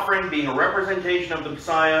sin offering being a representation of the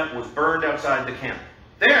Messiah was burned outside the camp.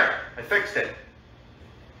 There, I fixed it.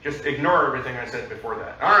 Just ignore everything I said before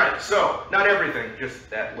that. All right, so, not everything, just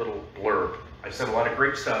that little blurb. I said a lot of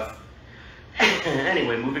great stuff.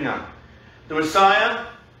 Anyway, moving on. The Messiah,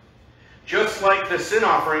 just like the sin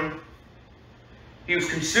offering, he was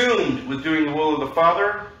consumed with doing the will of the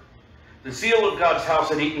Father. The zeal of God's house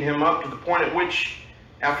had eaten him up to the point at which,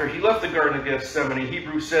 after he left the Garden of Gethsemane,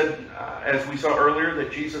 Hebrews said, as we saw earlier,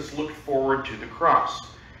 that Jesus looked forward to the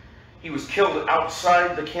cross. He was killed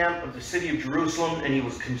outside the camp of the city of Jerusalem, and he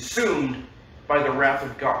was consumed by the wrath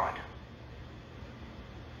of God.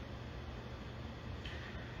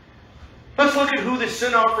 Let's look at who the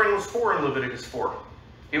sin offering was for in Leviticus 4.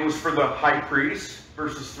 It was for the high priest,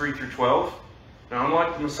 verses 3 through 12. Now,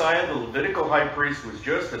 unlike the Messiah, the Levitical high priest was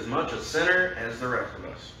just as much a sinner as the rest of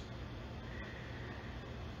us.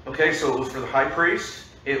 Okay, so it was for the high priest,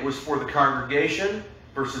 it was for the congregation,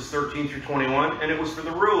 verses 13 through 21, and it was for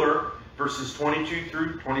the ruler, verses 22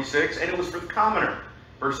 through 26, and it was for the commoner,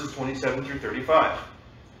 verses 27 through 35.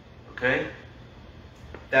 Okay?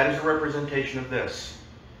 That is a representation of this.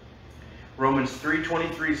 Romans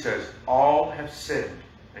 3:23 says, all have sinned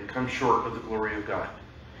and come short of the glory of God.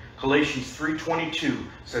 Galatians 3:22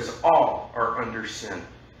 says, all are under sin.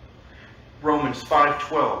 Romans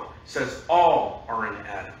 5:12 says, all are in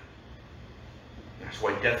Adam. That's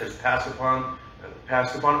why death is passed upon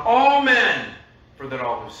all men, for that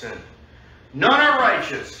all have sinned. None are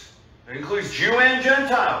righteous. That includes Jew and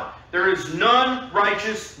Gentile. There is none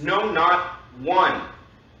righteous, no, not one.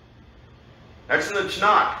 That's in the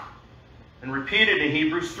Tanakh. And repeated in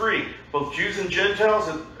Hebrews 3. Both Jews and Gentiles,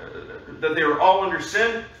 that they are all under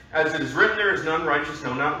sin. As it is written, there is none righteous,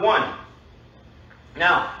 no, not one.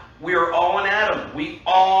 Now, we are all in Adam. We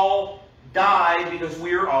all die because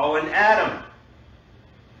we are all in Adam.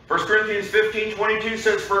 1 Corinthians 15:22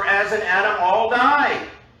 says, for as in Adam all die,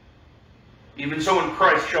 even so in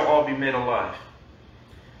Christ shall all be made alive.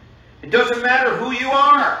 It doesn't matter who you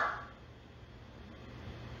are.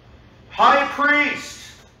 High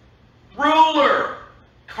priest, ruler,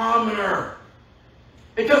 commoner.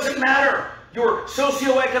 It doesn't matter your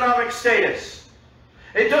socioeconomic status.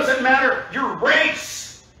 It doesn't matter your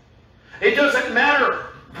race. It doesn't matter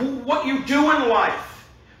what you do in life,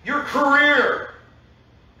 your career,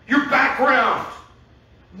 your background.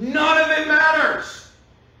 None of it matters.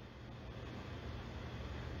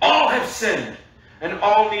 All have sinned, and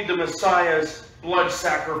all need the Messiah's blood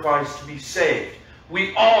sacrifice to be saved.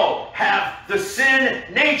 We all have the sin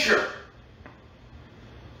nature.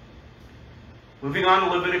 Moving on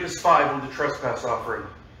to Leviticus 5 with the trespass offering.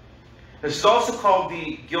 This is also called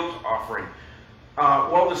the guilt offering.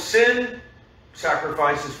 While the sin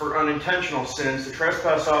sacrifice is for unintentional sins, the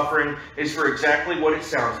trespass offering is for exactly what it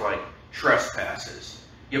sounds like, trespasses.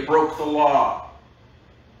 You broke the law.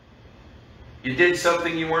 You did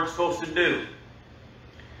something you weren't supposed to do.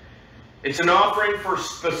 It's an offering for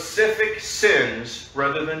specific sins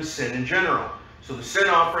rather than sin in general. So the sin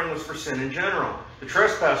offering was for sin in general. The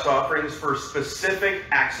trespass offering is for specific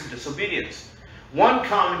acts of disobedience. One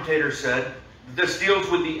commentator said this deals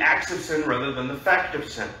with the acts of sin rather than the fact of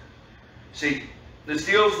sin. See, this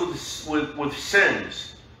deals with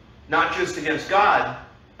sins, not just against God,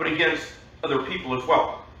 but against other people as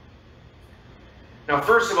well. Now,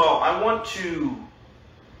 first of all, I want to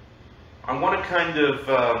kind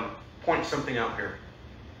of point something out here.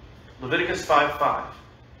 Leviticus 5:5.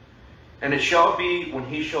 And it shall be, when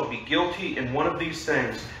he shall be guilty in one of these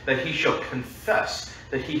things, that he shall confess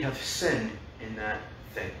that he hath sinned in that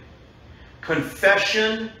thing.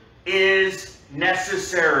 Confession is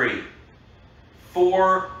necessary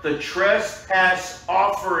for the trespass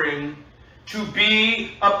offering to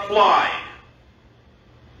be applied.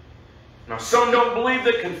 Now, some don't believe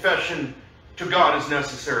that confession to God is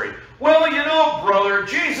necessary. Well, you know, brother,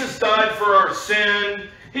 Jesus died for our sin.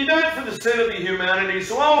 He died for the sin of the humanity,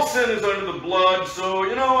 so all sin is under the blood. So,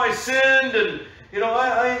 you know, I sinned, and, you know,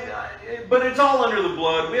 but it's all under the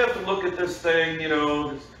blood. We have to look at this thing, you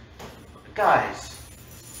know. Guys,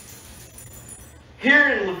 here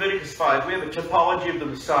in Leviticus 5, we have a typology of the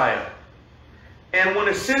Messiah. And when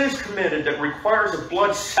a sin is committed that requires a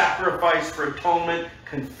blood sacrifice for atonement,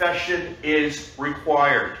 confession is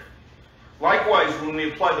required. Likewise, when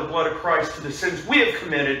we apply the blood of Christ to the sins we have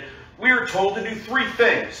committed, we are told to do three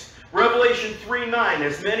things. Revelation 3:9,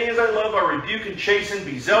 as many as I love, I rebuke and chasten,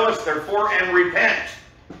 be zealous, therefore, and repent.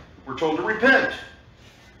 We're told to repent.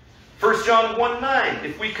 1 John 1:9,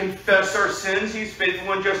 if we confess our sins, he's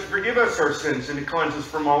faithful and just to forgive us our sins and to cleanse us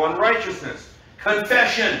from all unrighteousness.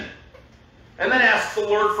 Confession. And then ask the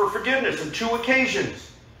Lord for forgiveness on two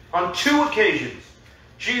occasions. On two occasions.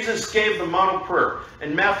 Jesus gave the model prayer.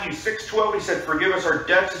 In Matthew 6:12, he said, forgive us our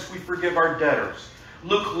debts as we forgive our debtors.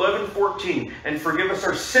 Luke 11:14, and forgive us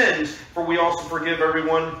our sins, for we also forgive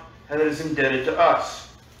everyone that is indebted to us.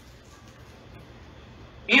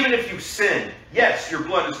 Even if you sin, yes, your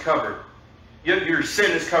blood is covered. Your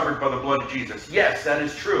sin is covered by the blood of Jesus. Yes, that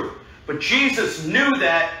is true. But Jesus knew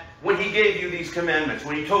that when he gave you these commandments,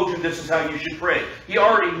 when he told you this is how you should pray. He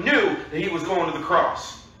already knew that he was going to the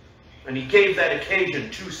cross. And he gave that occasion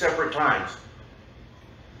 2 separate times.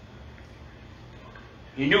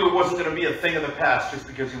 He knew it wasn't going to be a thing of the past just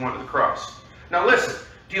because he went to the cross. Now listen,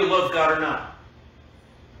 do you love God or not?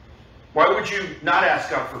 Why would you not ask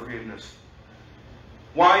God for forgiveness?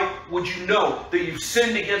 Why would you know that you've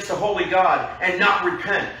sinned against the holy God and not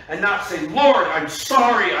repent and not say, Lord, I'm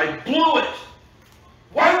sorry, I blew it?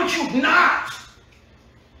 Why would you not?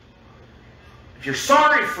 If you're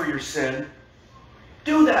sorry for your sin,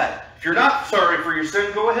 do that. If you're not sorry for your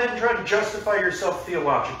sin, go ahead and try to justify yourself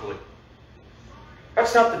theologically.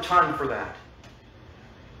 That's not the time for that.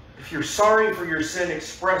 If you're sorry for your sin,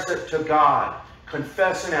 express it to God.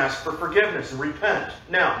 Confess and ask for forgiveness and repent.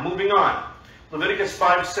 Now, moving on. Leviticus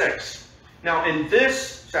 5:6. Now, in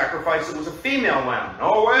this sacrifice, it was a female lamb.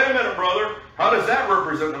 Oh, wait a minute, brother. How does that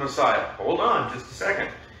represent the Messiah? Hold on just a second.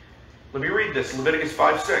 Let me read this. Leviticus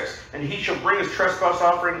 5:6. And he shall bring his trespass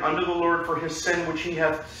offering unto the Lord for his sin which he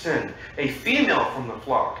hath sinned. A female from the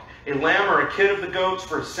flock. A lamb or a kid of the goats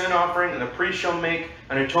for a sin offering. And the priest shall make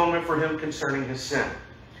an atonement for him concerning his sin.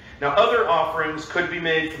 Now, other offerings could be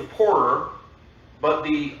made for the poorer. But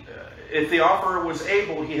if the offerer was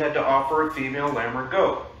able, he had to offer a female lamb or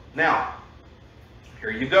goat. Now,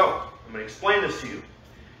 here you go. I'm going to explain this to you.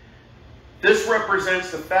 This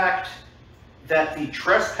represents the fact that the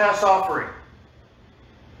trespass offering,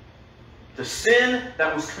 the sin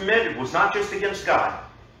that was committed, was not just against God,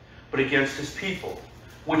 but against his people,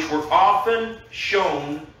 which were often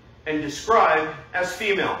shown and described as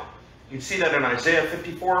female. You can see that in Isaiah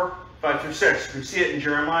 54, 5-6. You can see it in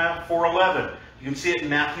Jeremiah 4:11. You can see it in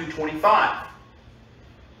Matthew 25.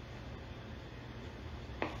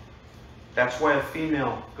 That's why a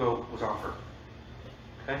female goat was offered.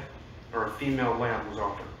 Okay? Or a female lamb was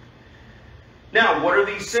offered. Now, what are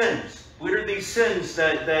these sins? What are these sins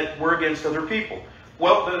that were against other people?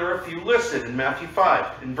 Well, there are a few listed in Matthew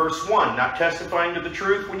 5. In verse 1, not testifying to the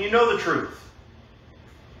truth when you know the truth.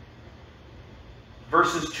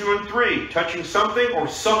 Verses 2 and 3, touching something or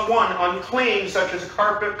someone unclean, such as a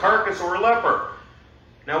carcass or a leper.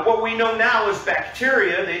 Now, what we know now is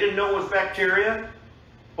bacteria. They didn't know it was bacteria.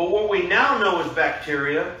 But what we now know is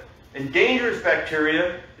bacteria, and dangerous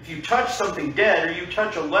bacteria. If you touch something dead, or you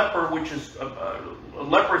touch a leper, which is a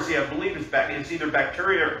leprosy, I believe it's either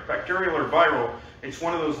bacterial or viral. It's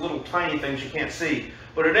one of those little tiny things you can't see.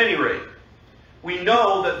 But at any rate, we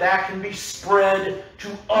know that that can be spread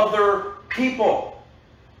to other people.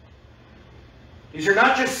 These are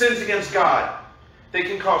not just sins against God. They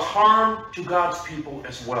can cause harm to God's people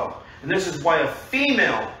as well. And this is why a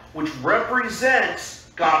female, which represents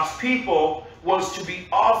God's people, was to be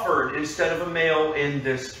offered instead of a male in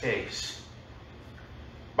this case.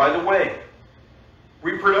 By the way,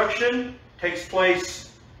 reproduction takes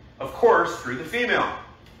place, of course, through the female.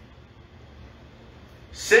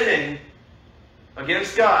 Sinning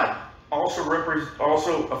against God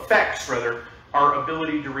also affects our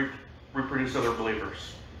ability to reproduce other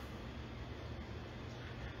believers.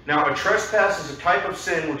 Now, a trespass is a type of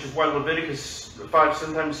sin, which is why Leviticus 5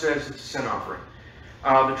 sometimes says it's a sin offering.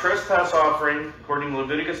 The trespass offering, according to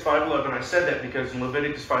Leviticus 5:11, I said that because in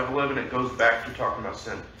Leviticus 5:11 it goes back to talking about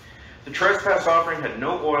sin. The trespass offering had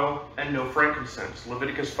no oil and no frankincense.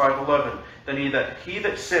 Leviticus 5:11. Then he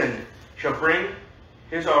that sinned shall bring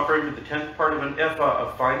his offering to the 10th part of an ephah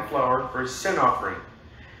of fine flour for his sin offering.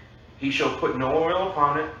 He shall put no oil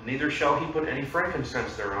upon it, neither shall he put any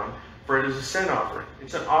frankincense thereon, for it is a sin offering.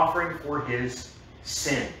 It's an offering for his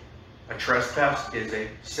sin. A trespass is a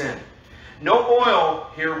sin. No oil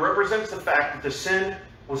here represents the fact that the sin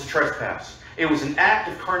was a trespass. It was an act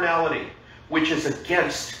of carnality, which is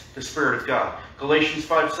against the Spirit of God. Galatians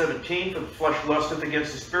 5:17, for the flesh lusteth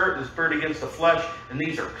against the Spirit against the flesh, and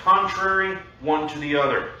these are contrary one to the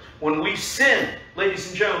other. When we sin, ladies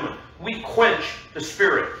and gentlemen, we quench the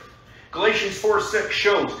Spirit. Galatians 4:6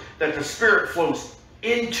 shows that the Spirit flows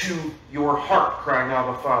into your heart, crying,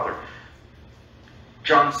 Abba, Father.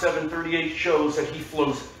 John 7:38 shows that he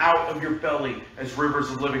flows out of your belly as rivers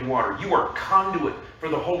of living water. You are conduit for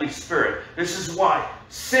the Holy Spirit. This is why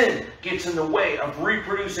sin gets in the way of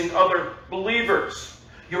reproducing other believers.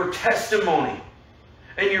 Your testimony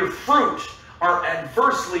and your fruit are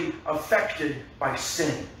adversely affected by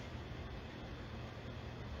sin.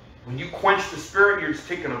 When you quench the Spirit, you're just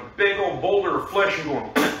taking a big old boulder of flesh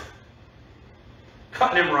and going,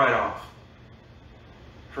 cutting him right off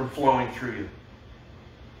from flowing through you.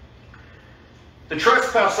 The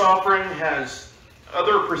trespass offering has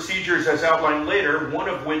other procedures as outlined later, one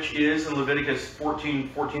of which is in Leviticus 14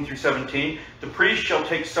 through 17. The priest shall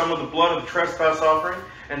take some of the blood of the trespass offering,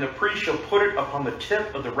 and the priest shall put it upon the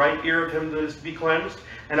tip of the right ear of him that is to be cleansed,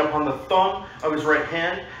 and upon the thumb of his right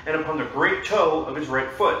hand, and upon the great toe of his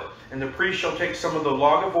right foot. And the priest shall take some of the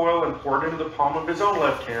log of oil and pour it into the palm of his own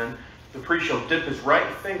left hand. The priest shall dip his right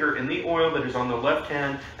finger in the oil that is on the left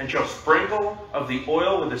hand, and shall sprinkle of the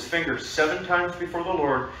oil with his finger 7 times before the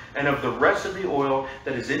Lord, and of the rest of the oil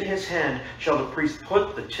that is in his hand shall the priest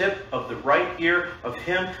put the tip of the right ear of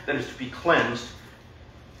him that is to be cleansed,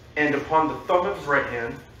 and upon the thumb of his right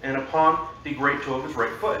hand, and upon the great toe of his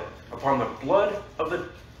right foot, upon the blood of the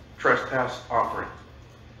trespass offering.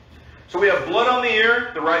 So we have blood on the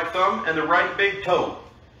ear, the right thumb, and the right big toe.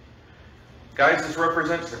 Guys, this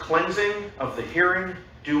represents the cleansing of the hearing,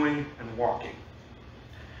 doing, and walking.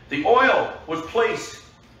 The oil was placed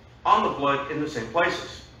on the blood in the same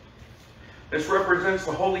places. This represents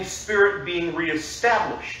the Holy Spirit being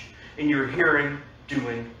reestablished in your hearing,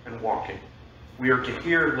 doing, and walking. We are to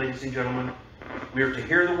hear, ladies and gentlemen. We are to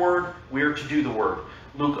hear the word. We are to do the word.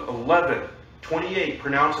 Luke 11:28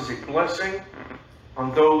 pronounces a blessing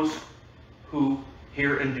on those who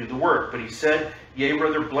hear and do the word. But he said, yea,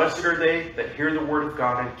 rather blessed are they that hear the word of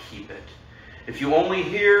God and keep it. If you only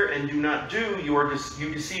hear and do not do,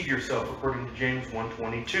 you deceive yourself, according to James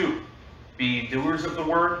 1:22. Be doers of the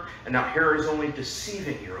word, and not hearers only,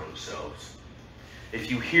 deceiving your own selves. If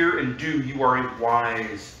you hear and do, you are a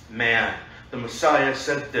wise man. The Messiah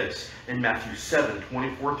said this in Matthew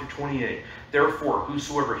 7:24 through 28. Therefore,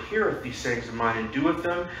 whosoever heareth these sayings of mine and doeth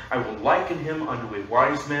them, I will liken him unto a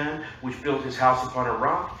wise man, which built his house upon a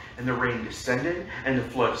rock, and the rain descended, and the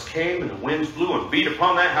floods came, and the winds blew and beat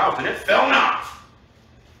upon that house, and it fell not.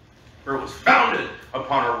 For it was founded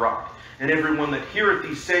upon a rock. And every one that heareth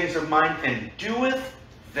these sayings of mine and doeth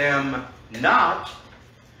them not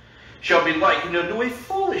shall be likened unto a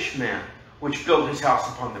foolish man, which built his house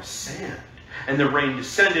upon the sand. And the rain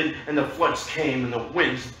descended, and the floods came, and the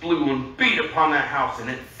winds blew and beat upon that house, and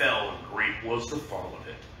it fell, and great was the fall of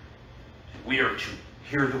it. We are to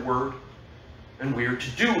hear the word, and we are to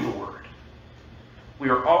do the word. We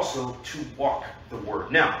are also to walk the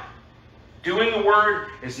word. Now, doing the word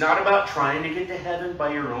is not about trying to get to heaven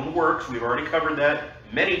by your own works. We've already covered that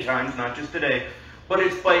many times, not just today. But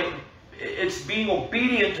it's being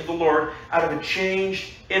obedient to the Lord out of a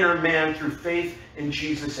changed inner man through faith in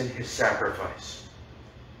Jesus and his sacrifice.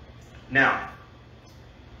 Now,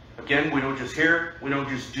 again, we don't just hear, we don't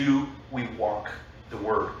just do, we walk the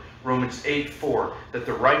word. Romans 8:4, that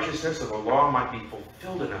the righteousness of the law might be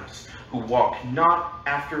fulfilled in us, who walk not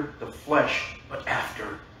after the flesh, but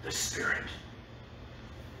after the Spirit.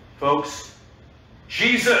 Folks,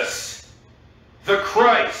 Jesus, the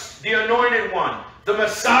Christ, the Anointed One, the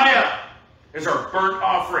Messiah, is our burnt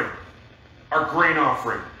offering, our grain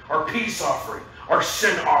offering, our peace offering, our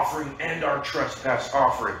sin offering, and our trespass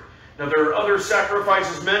offering. Now there are other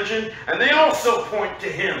sacrifices mentioned, and they also point to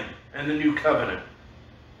him and the new covenant.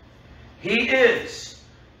 He is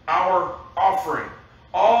our offering.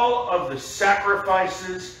 All of the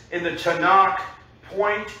sacrifices in the Tanakh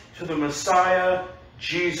point to the Messiah,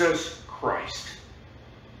 Jesus Christ.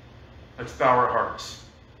 Let's bow our hearts.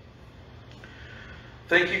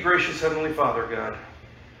 Thank you, gracious Heavenly Father, God.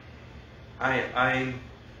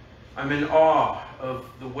 I'm in awe of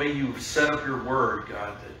the way you've set up your word,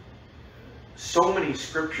 God, that so many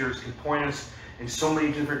scriptures can point us in so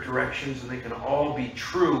many different directions, and they can all be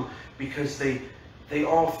true because they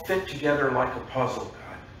all fit together like a puzzle,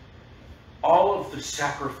 God. All of the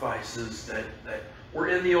sacrifices that were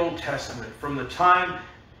in the Old Testament, from the time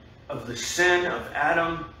of the sin of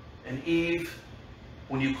Adam and Eve,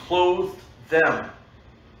 when you clothed them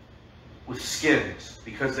with skins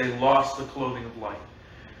because they lost the clothing of light,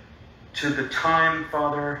 to the time,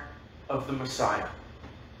 Father, of the Messiah.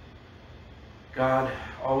 God,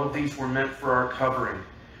 all of these were meant for our covering,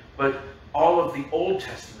 but all of the Old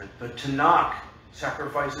Testament, the Tanakh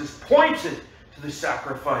sacrifices, pointed to the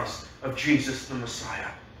sacrifice of Jesus the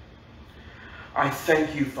Messiah. I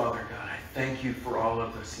thank you, Father God. I thank you for all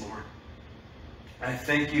of this, Lord. I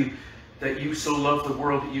thank you that you so loved the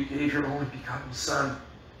world that you gave your only begotten Son,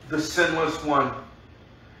 the sinless one,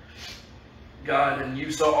 God, and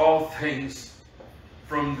you saw all things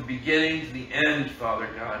from the beginning to the end, Father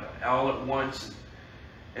God, all at once.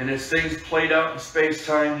 And as things played out in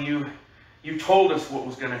space-time, you told us what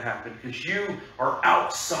was going to happen, because you are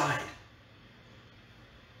outside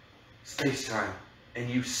space-time, and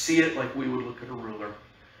you see it like we would look at a ruler.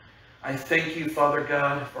 I thank you, Father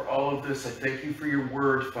God, for all of this. I thank you for your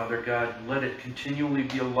word, Father God. Let it continually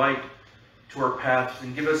be a light to our paths.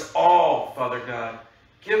 And give us all, Father God,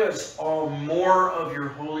 give us all more of your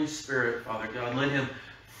Holy Spirit, Father God. Let him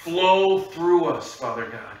flow through us, Father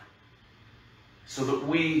God, so that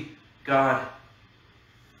we, God,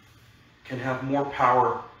 can have more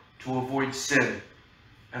power to avoid sin.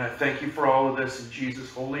 And I thank you for all of this in Jesus'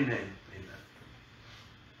 holy name.